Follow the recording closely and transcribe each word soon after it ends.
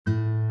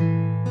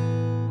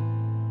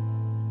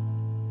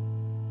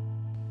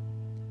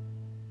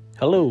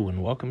Hello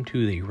and welcome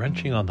to the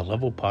Wrenching on the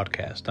Level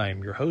podcast. I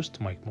am your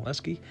host, Mike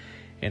Molesky,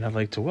 and I'd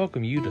like to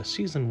welcome you to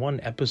Season 1,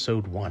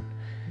 Episode 1.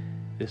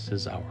 This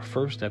is our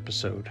first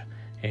episode,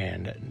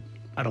 and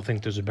I don't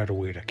think there's a better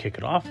way to kick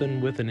it off than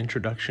with an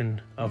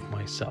introduction of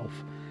myself.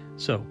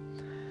 So,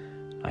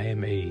 I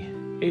am a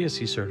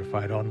ASC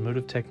certified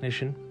automotive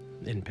technician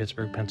in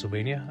Pittsburgh,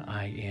 Pennsylvania.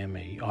 I am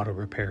a auto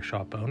repair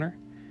shop owner.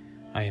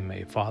 I am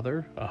a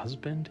father, a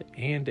husband,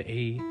 and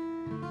a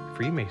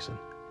Freemason.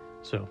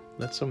 So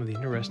that's some of the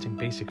interesting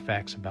basic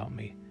facts about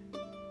me.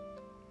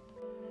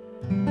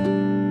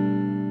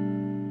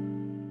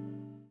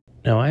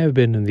 Now, I have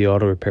been in the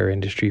auto repair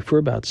industry for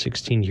about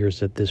 16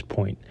 years at this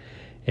point,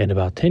 and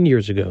about 10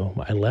 years ago,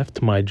 I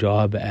left my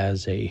job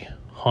as a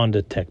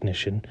Honda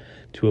technician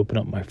to open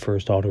up my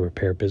first auto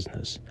repair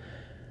business.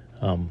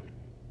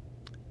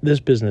 This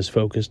business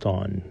focused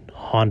on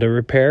Honda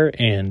repair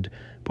and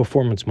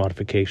performance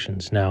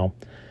modifications. Now,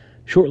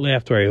 shortly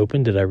after I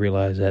opened it, I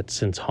realized that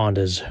since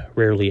Hondas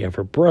rarely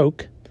ever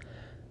broke,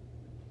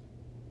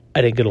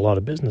 I didn't get a lot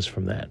of business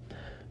from that.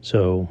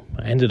 So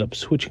I ended up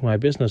switching my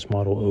business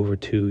model over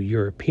to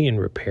European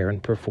repair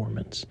and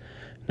performance.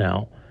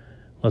 Now,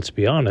 let's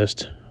be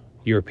honest,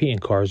 European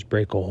cars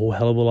break a whole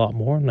hell of a lot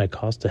more and they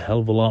cost a hell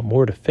of a lot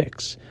more to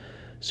fix.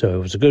 So it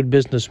was a good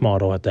business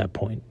model at that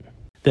point.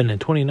 Then in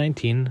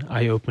 2019,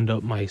 I opened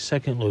up my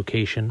second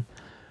location,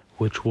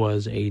 which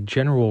was a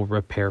general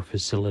repair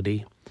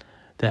facility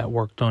that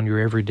worked on your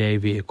everyday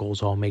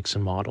vehicles, all makes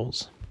and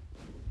models.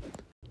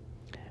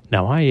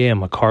 Now, I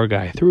am a car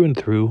guy through and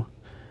through,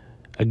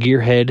 a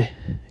gearhead,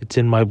 it's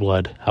in my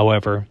blood.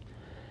 However,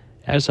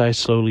 as I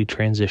slowly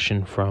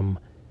transition from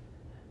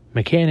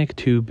mechanic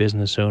to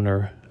business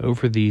owner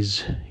over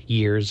these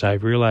years,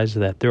 I've realized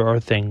that there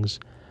are things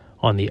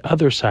on the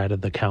other side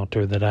of the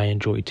counter that I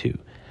enjoy too.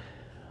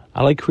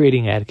 I like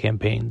creating ad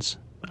campaigns.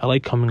 I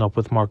like coming up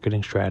with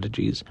marketing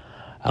strategies.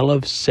 I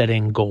love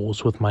setting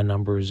goals with my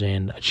numbers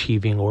and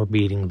achieving or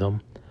beating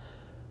them.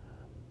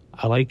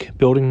 I like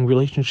building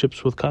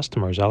relationships with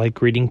customers. I like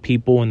greeting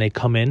people when they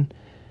come in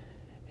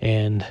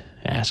and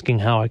asking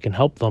how I can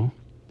help them.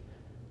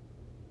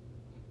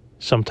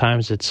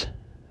 Sometimes it's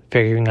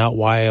figuring out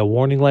why a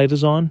warning light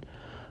is on.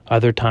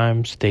 Other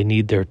times they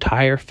need their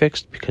tire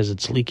fixed because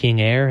it's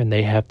leaking air and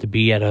they have to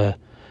be at a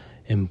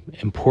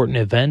important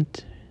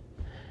event.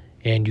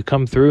 And you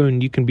come through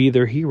and you can be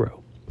their hero.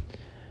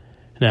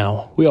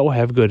 Now, we all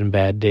have good and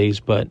bad days,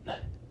 but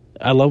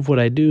I love what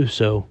I do,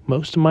 so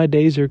most of my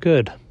days are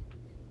good.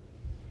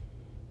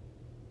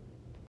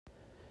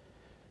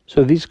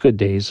 So these good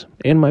days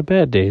and my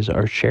bad days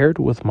are shared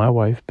with my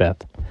wife,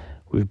 Beth.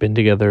 We've been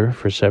together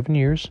for 7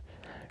 years,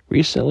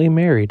 recently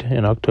married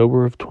in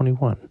October of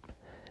 21,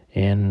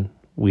 and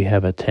we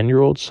have a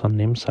 10-year-old son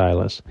named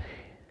Silas,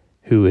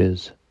 who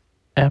is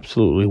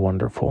absolutely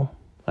wonderful.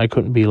 I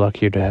couldn't be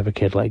luckier to have a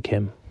kid like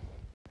him.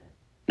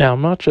 Now,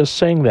 I'm not just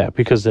saying that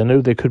because I know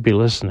they could be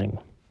listening.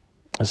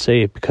 I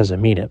say it because I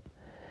mean it.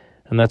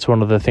 And that's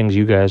one of the things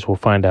you guys will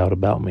find out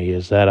about me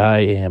is that I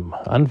am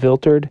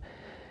unfiltered.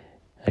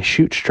 I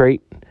shoot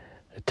straight.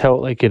 I tell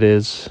it like it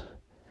is.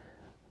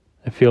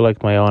 I feel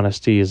like my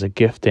honesty is a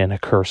gift and a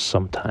curse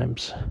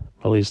sometimes.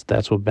 At least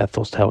that's what Beth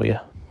will tell you.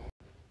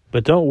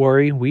 But don't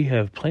worry, we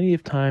have plenty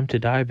of time to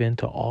dive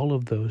into all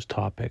of those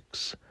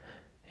topics.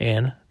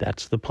 And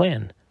that's the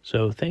plan.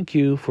 So thank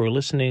you for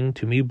listening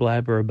to me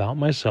blabber about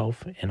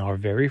myself in our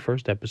very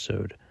first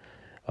episode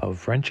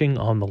of Wrenching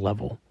on the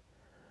Level.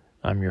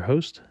 I'm your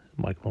host,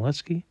 Mike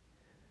Molesky.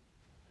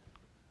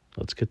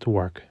 Let's get to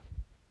work.